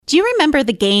Do you remember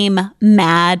the game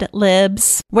Mad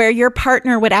Libs, where your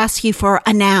partner would ask you for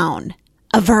a noun,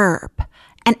 a verb,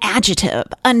 an adjective,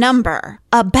 a number,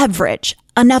 a beverage,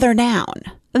 another noun?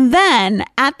 Then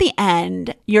at the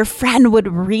end, your friend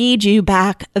would read you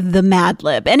back the Mad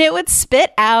Lib, and it would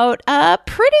spit out a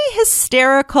pretty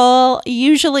hysterical,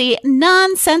 usually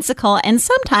nonsensical, and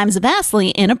sometimes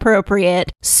vastly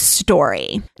inappropriate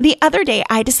story. The other day,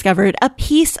 I discovered a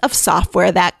piece of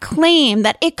software that claimed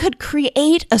that it could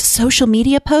create a social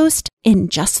media post in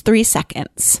just 3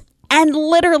 seconds. And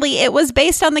literally, it was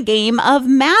based on the game of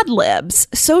Mad Libs,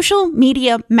 social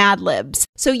media Mad Libs.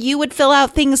 So you would fill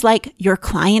out things like your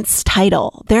client's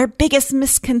title, their biggest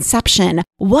misconception,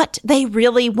 what they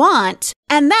really want.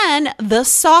 And then the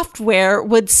software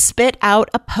would spit out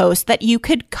a post that you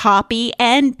could copy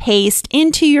and paste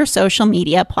into your social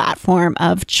media platform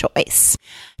of choice.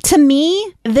 To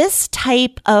me, this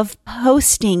type of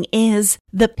posting is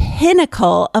the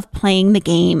pinnacle of playing the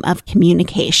game of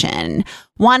communication.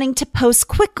 Wanting to post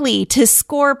quickly to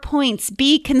score points,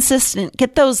 be consistent,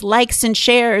 get those likes and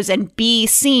shares, and be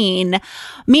seen.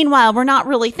 Meanwhile, we're not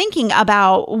really thinking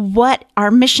about what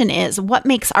our mission is, what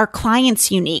makes our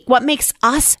clients unique, what makes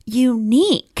us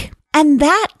unique. And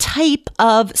that type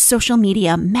of social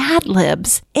media Mad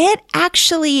Libs, it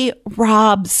actually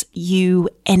robs you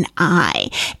and I.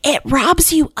 It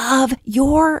robs you of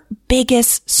your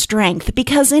biggest strength,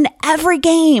 because in every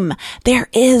game there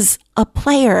is a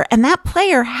player, and that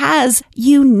player has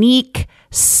unique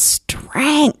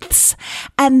strengths.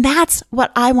 And that's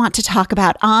what I want to talk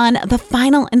about on the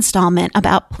final installment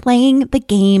about playing the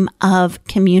game of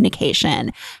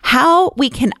communication. How we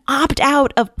can opt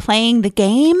out of playing the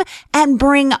game and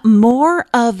bring more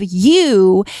of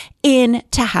you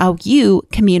into how you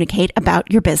communicate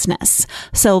about your business.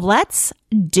 So let's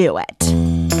do it.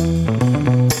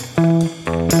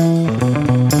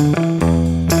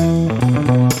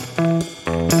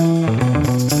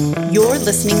 You're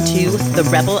listening to the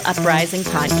Rebel Uprising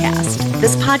podcast.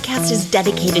 This podcast is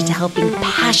dedicated to helping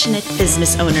passionate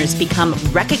business owners become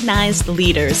recognized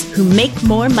leaders who make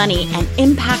more money and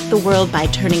impact the world by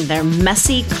turning their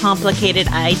messy, complicated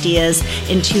ideas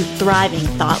into thriving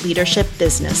thought leadership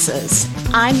businesses.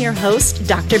 I'm your host,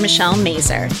 Dr. Michelle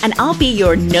Mazer, and I'll be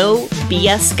your no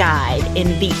BS guide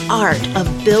in the art of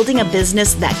building a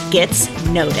business that gets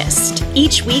noticed.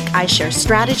 Each week, I share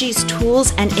strategies,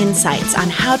 tools, and insights on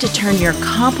how to turn your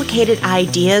complicated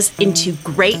ideas into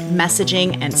great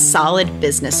messaging and solid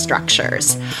business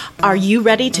structures. Are you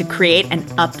ready to create an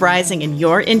uprising in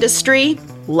your industry?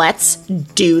 Let's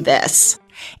do this.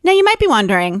 Now, you might be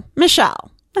wondering,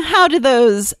 Michelle, how did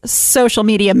those social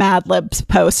media Mad Libs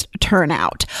posts turn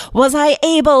out? Was I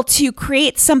able to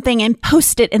create something and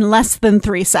post it in less than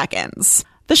 3 seconds?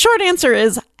 The short answer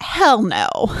is hell no.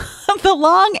 The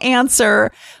long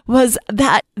answer was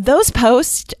that those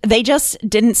posts, they just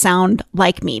didn't sound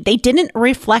like me. They didn't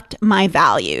reflect my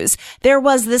values. There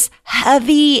was this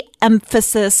heavy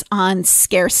emphasis on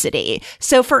scarcity.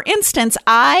 So for instance,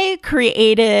 I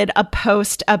created a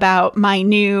post about my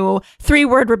new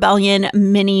 3-Word Rebellion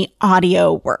mini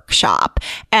audio workshop.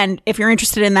 And if you're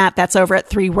interested in that, that's over at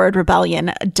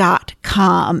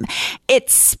 3wordrebellion.com. It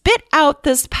spit out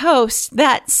this post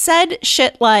that said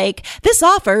shit like, this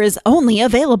offer is only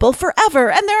available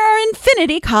forever and there are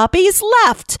infinity copies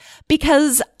left,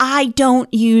 because I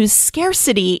don't use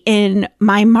scarcity in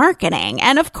my marketing.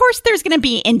 And of course, there's going to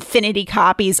be infinity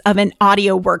copies of an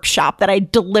audio workshop that I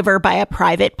deliver by a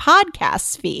private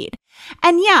podcast feed.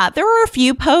 And yeah, there were a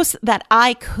few posts that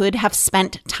I could have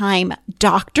spent time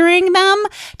doctoring them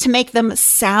to make them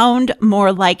sound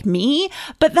more like me.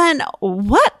 But then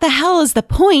what the hell is the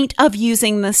point of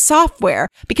using the software?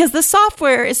 Because the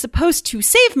software is supposed to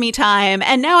save me time,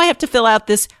 and now I have to fill out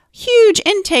this huge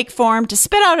intake form to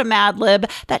spit out a Mad Lib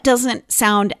that doesn't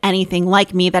sound anything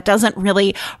like me, that doesn't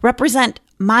really represent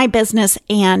my business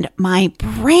and my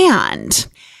brand.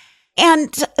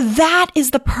 And that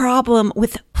is the problem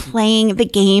with playing the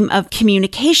game of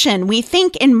communication. We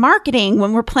think in marketing,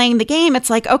 when we're playing the game, it's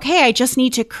like, okay, I just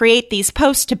need to create these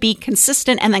posts to be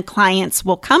consistent and then clients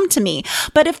will come to me.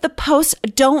 But if the posts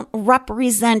don't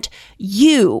represent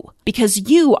you, because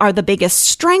you are the biggest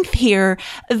strength here,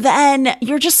 then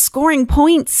you're just scoring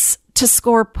points to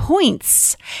score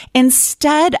points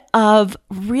instead of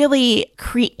really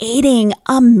creating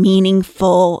a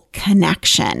meaningful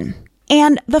connection.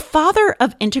 And the father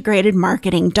of integrated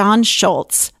marketing, Don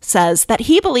Schultz, says that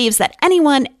he believes that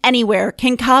anyone, anywhere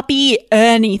can copy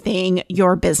anything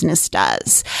your business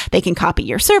does. They can copy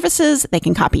your services. They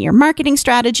can copy your marketing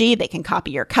strategy. They can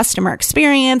copy your customer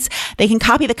experience. They can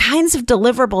copy the kinds of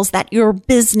deliverables that your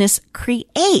business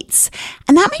creates.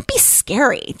 And that might be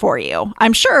scary for you.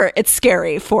 I'm sure it's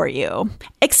scary for you.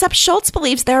 Except Schultz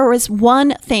believes there is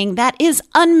one thing that is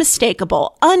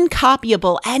unmistakable,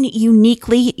 uncopyable, and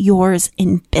uniquely yours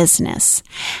in business.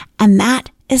 And that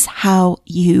is how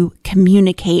you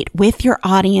communicate with your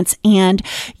audience and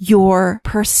your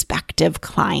prospective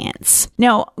clients.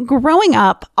 Now, growing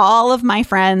up, all of my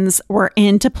friends were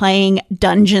into playing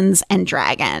Dungeons and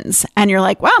Dragons. And you're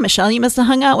like, wow, Michelle, you must have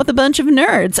hung out with a bunch of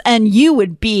nerds. And you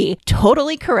would be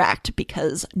totally correct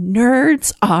because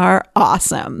nerds are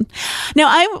awesome. Now,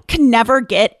 I could never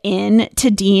get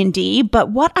into D&D,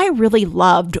 but what I really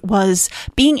loved was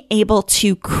being able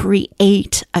to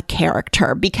create a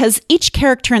character because each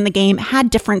character in the game had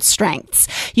different strengths.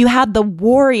 You had the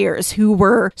warriors who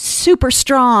were super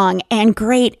strong and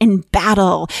great in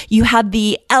battle. You had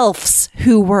the elves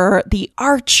who were the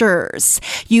archers.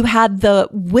 You had the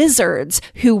wizards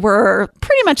who were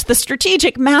pretty much the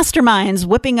strategic masterminds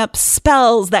whipping up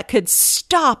spells that could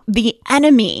stop the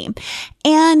enemy.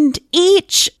 And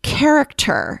each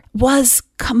character was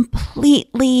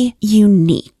completely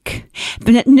unique.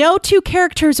 No two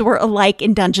characters were alike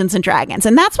in Dungeons and Dragons.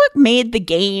 And that's what made the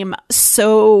game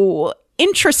so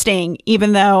interesting.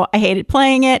 Even though I hated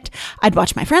playing it, I'd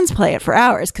watch my friends play it for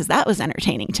hours because that was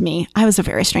entertaining to me. I was a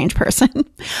very strange person.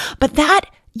 But that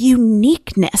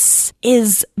uniqueness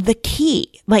is the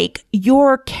key. Like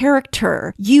your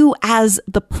character, you as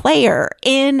the player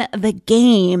in the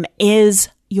game is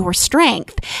your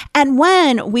strength. And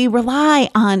when we rely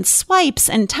on swipes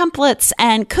and templates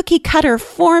and cookie cutter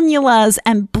formulas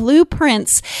and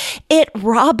blueprints, it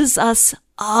robs us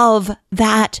of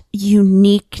that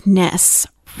uniqueness,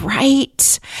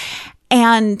 right?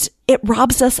 And it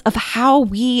robs us of how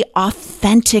we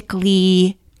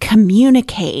authentically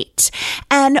communicate.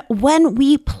 And when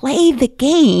we play the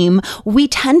game, we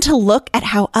tend to look at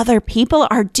how other people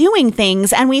are doing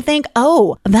things and we think,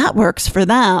 oh, that works for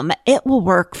them. It will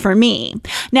work for me.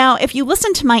 Now, if you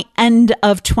listen to my end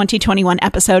of 2021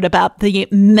 episode about the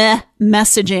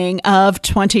messaging of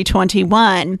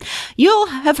 2021, you'll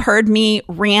have heard me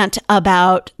rant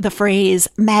about the phrase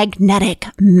magnetic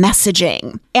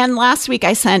messaging. And last week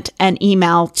I sent an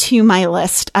email to my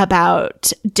list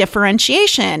about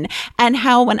differentiation and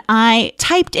how when I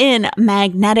typed in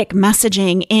magnetic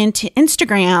messaging into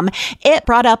Instagram, it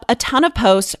brought up a ton of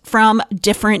posts from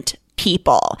different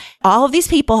people. All of these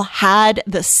people had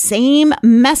the same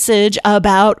message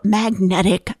about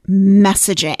magnetic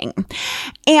messaging.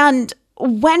 And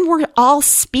when we're all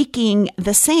speaking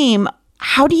the same,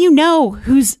 how do you know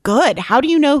who's good? How do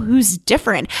you know who's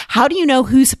different? How do you know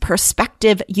whose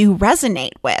perspective you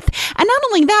resonate with? And not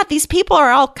only that, these people are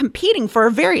all competing for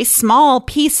a very small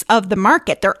piece of the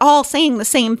market. They're all saying the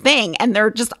same thing and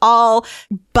they're just all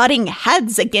butting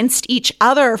heads against each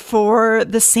other for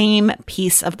the same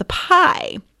piece of the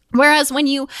pie. Whereas when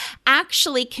you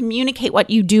actually communicate what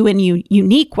you do in a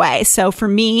unique way, so for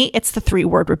me, it's the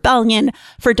 3-word rebellion.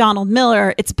 For Donald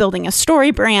Miller, it's building a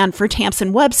story brand. For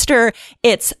Tamsin Webster,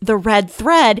 it's the red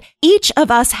thread. Each of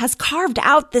us has carved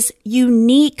out this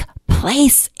unique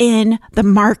place in the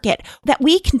market that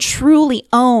we can truly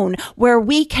own, where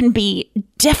we can be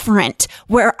different,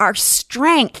 where our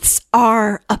strengths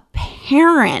are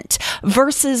apparent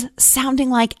versus sounding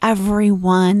like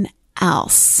everyone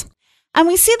else. And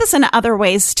we see this in other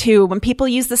ways too, when people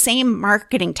use the same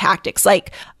marketing tactics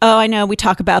like, oh, I know we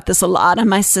talk about this a lot on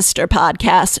my sister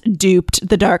podcast, Duped,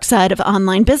 the Dark Side of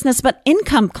Online Business, but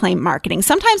income claim marketing.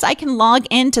 Sometimes I can log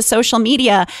into social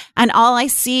media and all I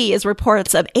see is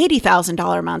reports of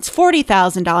 $80,000 months,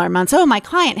 $40,000 months. Oh, my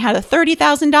client had a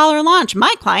 $30,000 launch.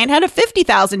 My client had a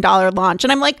 $50,000 launch.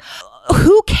 And I'm like,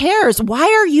 who cares? Why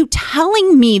are you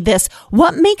telling me this?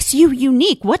 What makes you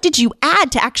unique? What did you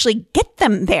add to actually get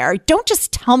them there? Don't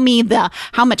just tell me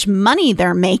how much money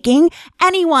they're making.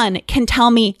 Anyone can tell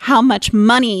me how much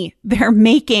money they're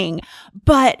making,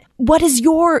 but what is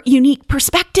your unique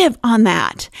perspective on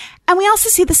that? And we also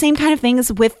see the same kind of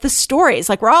things with the stories.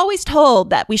 Like we're always told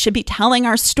that we should be telling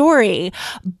our story,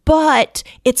 but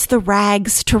it's the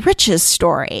rags to riches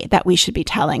story that we should be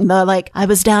telling. The like, I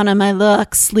was down on my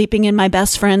luck, sleeping in my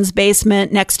best friend's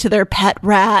basement next to their pet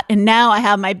rat. And now I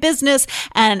have my business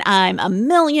and I'm a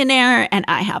millionaire and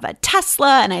I have a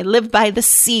Tesla and I live by the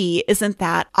sea. Isn't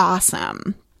that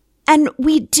awesome? And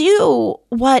we do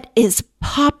what is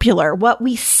popular, what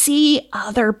we see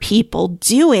other people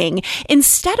doing,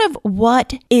 instead of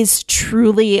what is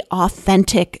truly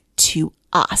authentic to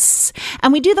us.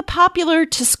 And we do the popular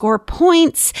to score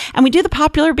points, and we do the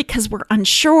popular because we're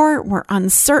unsure, we're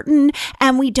uncertain,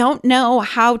 and we don't know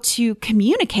how to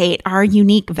communicate our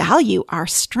unique value, our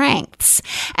strengths.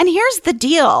 And here's the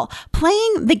deal.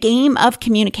 Playing the game of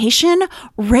communication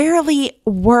rarely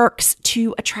works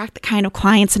to attract the kind of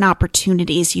clients and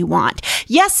opportunities you want.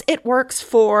 Yes, it works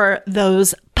for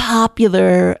those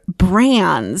popular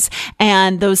brands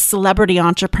and those celebrity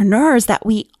entrepreneurs that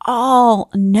we all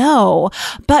know.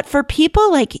 But for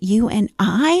people like you and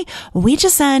I, we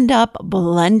just end up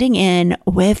blending in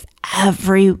with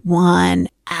everyone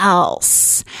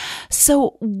else.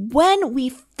 So when we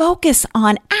focus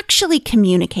on actually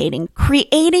communicating,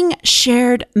 creating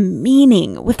shared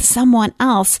meaning with someone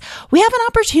else, we have an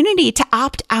opportunity to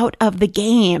opt out of the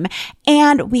game,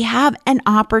 and we have an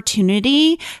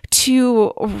opportunity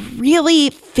to really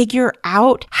figure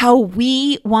out how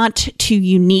we want to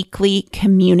uniquely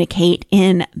communicate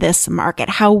in this market,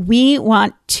 how we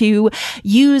want to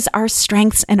use our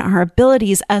strengths and our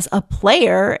abilities as a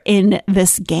player in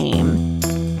this game.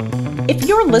 If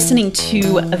you're listening to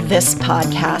this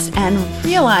podcast and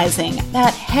realizing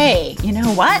that, hey, you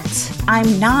know what?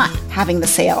 I'm not having the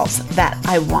sales that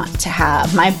I want to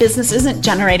have. My business isn't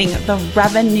generating the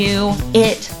revenue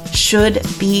it should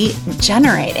be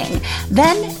generating,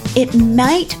 then it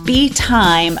might be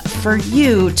time for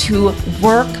you to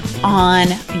work on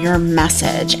your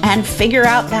message and figure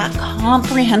out that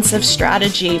comprehensive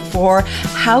strategy for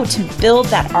how to build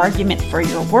that argument for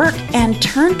your work and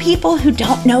turn people who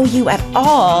don't know you at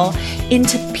all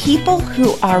into people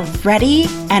who are ready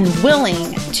and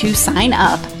willing to sign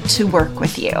up to work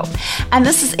with you. And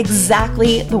this is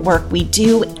exactly the work we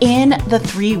do in the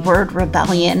 3-Word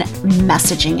Rebellion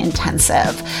Messaging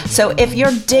Intensive. So if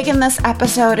you're digging this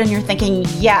episode and you're thinking,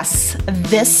 yes,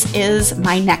 this is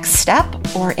my next step,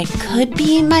 or it could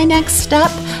be my next step,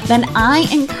 then I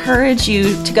encourage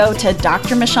you to go to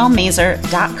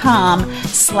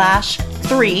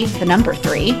drmichellemazur.com/3, the number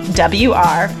 3,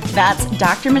 WR. That's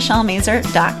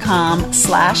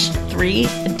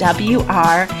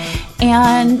drmichellemazur.com/3WR.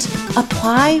 and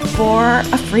apply for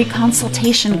a free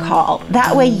consultation call.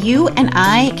 That way you and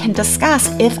I can discuss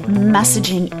if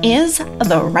messaging is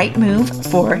the right move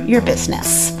for your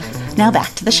business. Now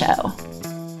back to the show.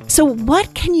 So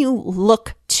what can you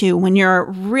look to when you're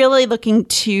really looking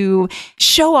to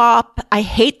show up? I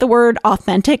hate the word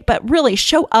authentic, but really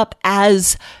show up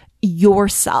as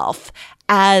yourself,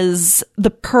 as the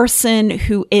person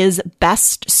who is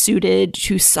best suited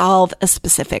to solve a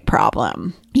specific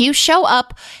problem. You show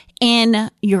up in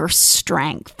your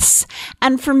strengths.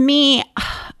 And for me,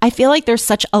 I feel like there's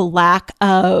such a lack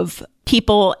of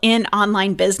people in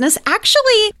online business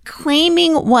actually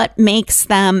claiming what makes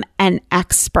them an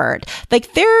expert.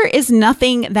 Like, there is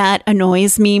nothing that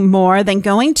annoys me more than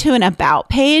going to an about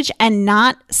page and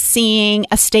not seeing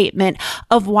a statement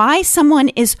of why someone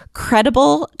is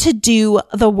credible to do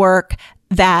the work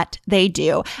that they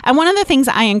do. And one of the things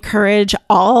I encourage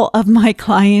all of my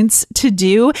clients to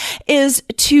do is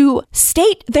to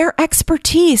state their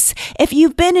expertise. If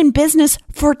you've been in business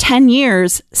for 10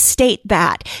 years, state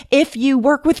that. If you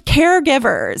work with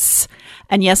caregivers,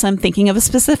 and yes, I'm thinking of a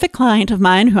specific client of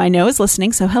mine who I know is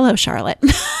listening, so hello, Charlotte.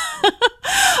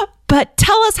 But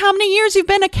tell us how many years you've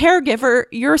been a caregiver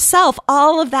yourself.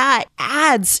 All of that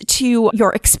adds to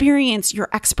your experience, your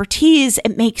expertise.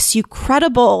 It makes you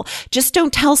credible. Just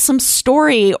don't tell some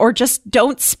story, or just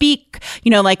don't speak,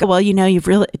 like, well, you've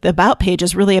really, the about page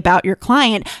is really about your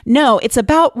client. No, it's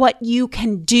about what you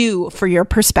can do for your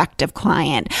prospective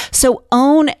client. So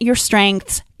own your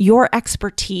strengths, your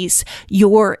expertise,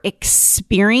 your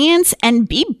experience, and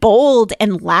be bold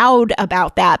and loud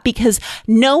about that, because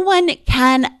no one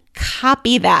can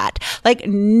copy that. Like,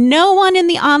 no one in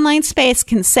the online space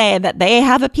can say that they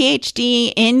have a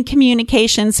PhD in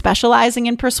communication, specializing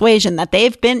in persuasion, that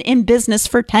they've been in business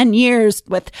for 10 years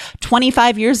with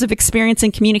 25 years of experience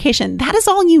in communication. That is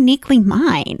all uniquely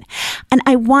mine. And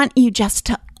I want you just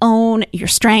to own your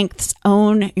strengths,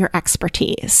 own your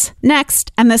expertise.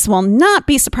 Next, and this will not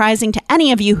be surprising to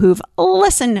any of you who've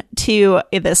listened to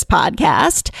this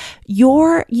podcast,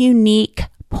 your unique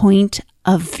point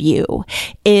of view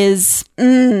is,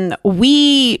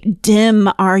 we dim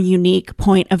our unique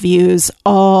point of views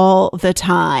all the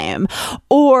time.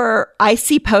 Or I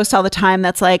see posts all the time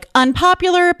that's like,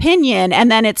 unpopular opinion,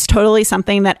 and then it's totally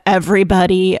something that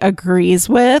everybody agrees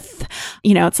with.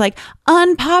 It's like,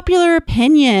 unpopular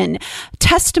opinion,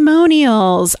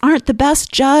 testimonials aren't the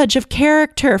best judge of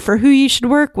character for who you should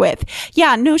work with.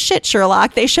 Yeah, no shit,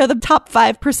 Sherlock. They show the top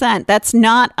 5%. That's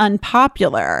not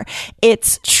unpopular.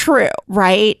 It's true,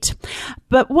 right?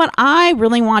 But what I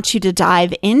really want you to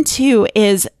dive into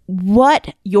is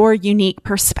what your unique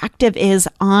perspective is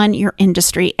on your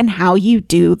industry and how you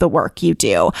do the work you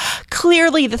do.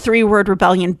 Clearly, the 3-Word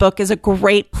Rebellion book is a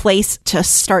great place to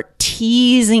start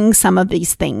teasing some of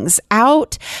these things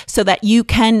out so that you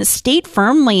can state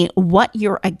firmly what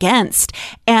you're against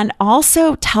and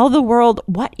also tell the world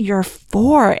what you're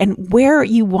for and where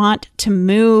you want to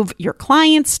move your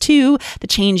clients to, the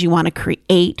change you want to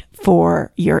create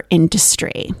for your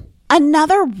industry.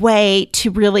 Another way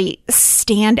to really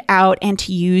stand out and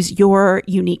to use your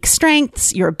unique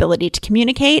strengths, your ability to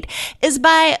communicate, is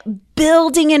by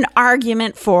building an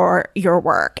argument for your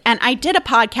work. And I did a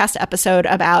podcast episode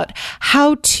about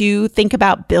how to think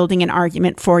about building an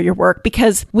argument for your work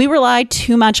because we rely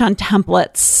too much on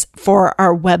templates for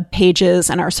our web pages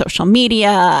and our social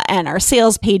media and our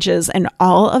sales pages and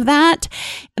all of that.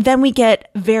 Then we get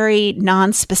very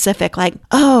non-specific, like,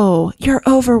 oh, you're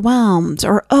overwhelmed,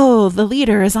 or oh, the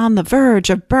leader is on the verge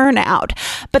of burnout.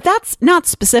 But that's not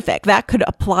specific. That could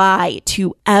apply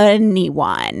to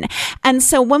anyone. And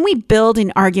so when we build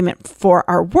an argument for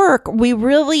our work, we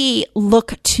really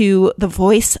look to the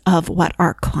voice of what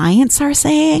our clients are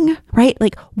saying, right?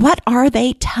 Like, what are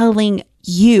they telling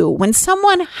you? When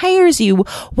someone hires you,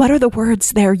 what are the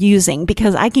words they're using?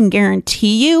 Because I can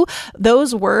guarantee you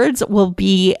those words will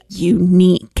be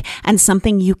unique and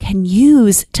something you can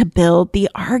use to build the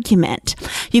argument.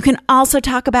 You can also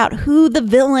talk about who the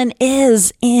villain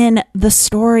is in the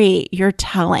story you're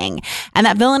telling. And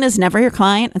that villain is never your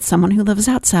client. It's someone who lives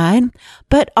outside,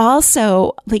 but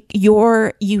also like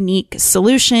your unique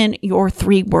solution, your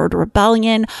 3-Word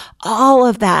Rebellion, all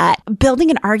of that. Building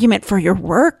an argument for your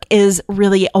work is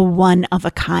really a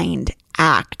one-of-a-kind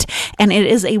act. And it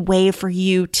is a way for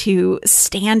you to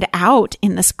stand out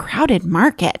in this crowded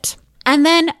market. And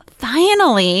then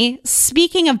finally,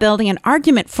 speaking of building an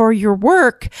argument for your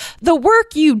work, the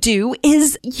work you do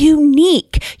is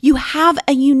unique. You have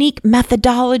a unique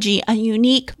methodology, a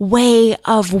unique way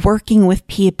of working with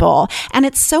people. And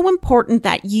it's so important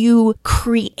that you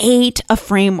create a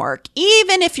framework.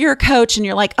 Even if you're a coach and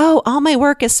you're like, oh, all my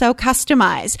work is so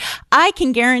customized, I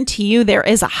can guarantee you there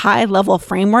is a high-level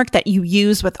framework that you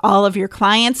use with all of your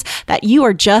clients that you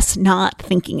are just not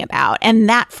thinking about. And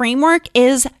that framework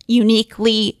is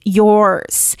uniquely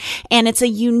yours. And it's a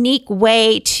unique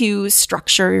way to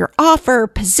structure your offer,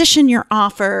 position your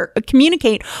offer,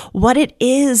 communicate what it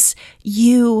is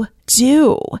you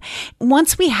do.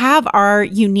 Once we have our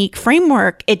unique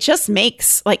framework, it just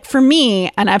makes, like for me,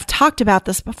 and I've talked about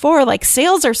this before, like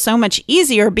sales are so much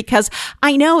easier because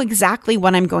I know exactly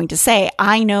what I'm going to say.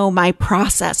 I know my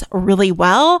process really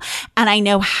well, and I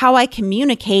know how I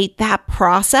communicate that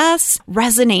process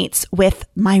resonates with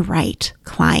my right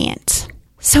client.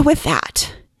 So with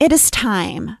that, it is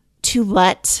time to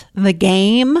let the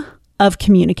game of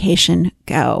communication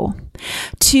go.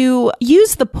 To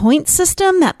use the point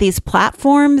system that these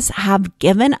platforms have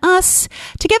given us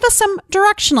to give us some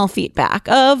directional feedback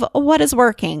of what is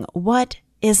working, what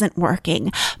isn't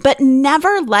working, but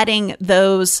never letting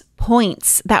those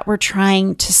points that we're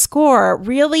trying to score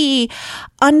really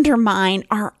undermine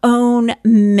our own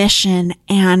mission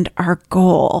and our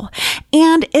goal.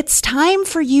 And it's time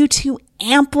for you to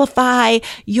amplify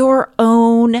your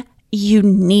own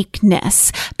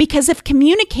uniqueness. Because if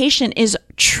communication is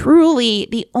truly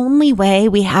the only way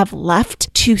we have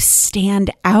left to stand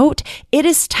out, it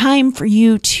is time for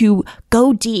you to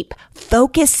go deep,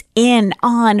 focus in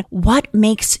on what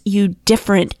makes you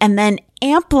different, and then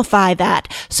amplify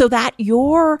that so that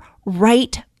your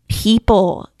right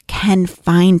people can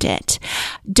find it.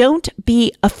 Don't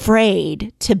be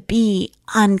afraid to be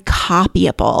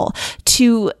uncopyable,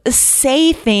 to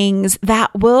say things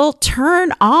that will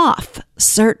turn off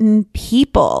certain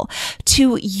people,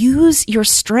 to use your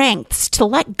strengths, to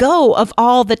let go of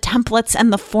all the templates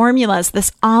and the formulas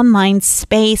this online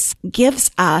space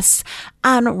gives us,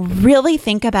 and really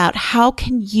think about how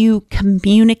can you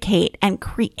communicate and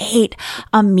create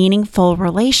a meaningful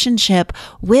relationship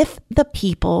with the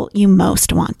people you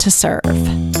most want to serve.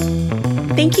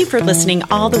 Thank you for listening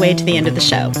all the way to the end of the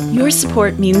show. Your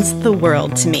support means the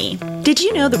world to me. Did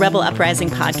you know the Rebel Uprising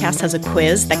podcast has a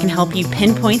quiz that can help you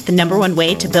pinpoint the #1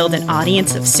 way to build an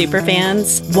audience of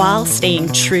superfans while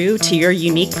staying true to your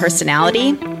unique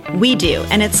personality? We do,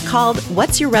 and it's called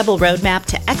What's Your Rebel Roadmap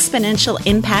to Exponential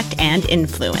Impact and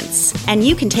Influence? And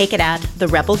you can take it at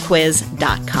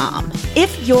therebelquiz.com.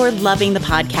 If you're loving the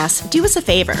podcast, do us a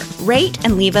favor, rate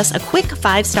and leave us a quick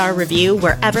 5-star review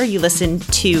wherever you listen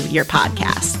to your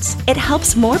podcasts. It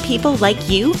helps more people like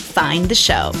you find the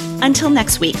show. Until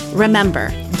next week,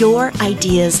 remember, your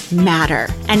ideas matter.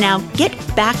 And now get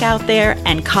back out there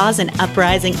and cause an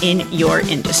uprising in your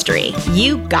industry.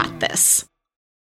 You got this.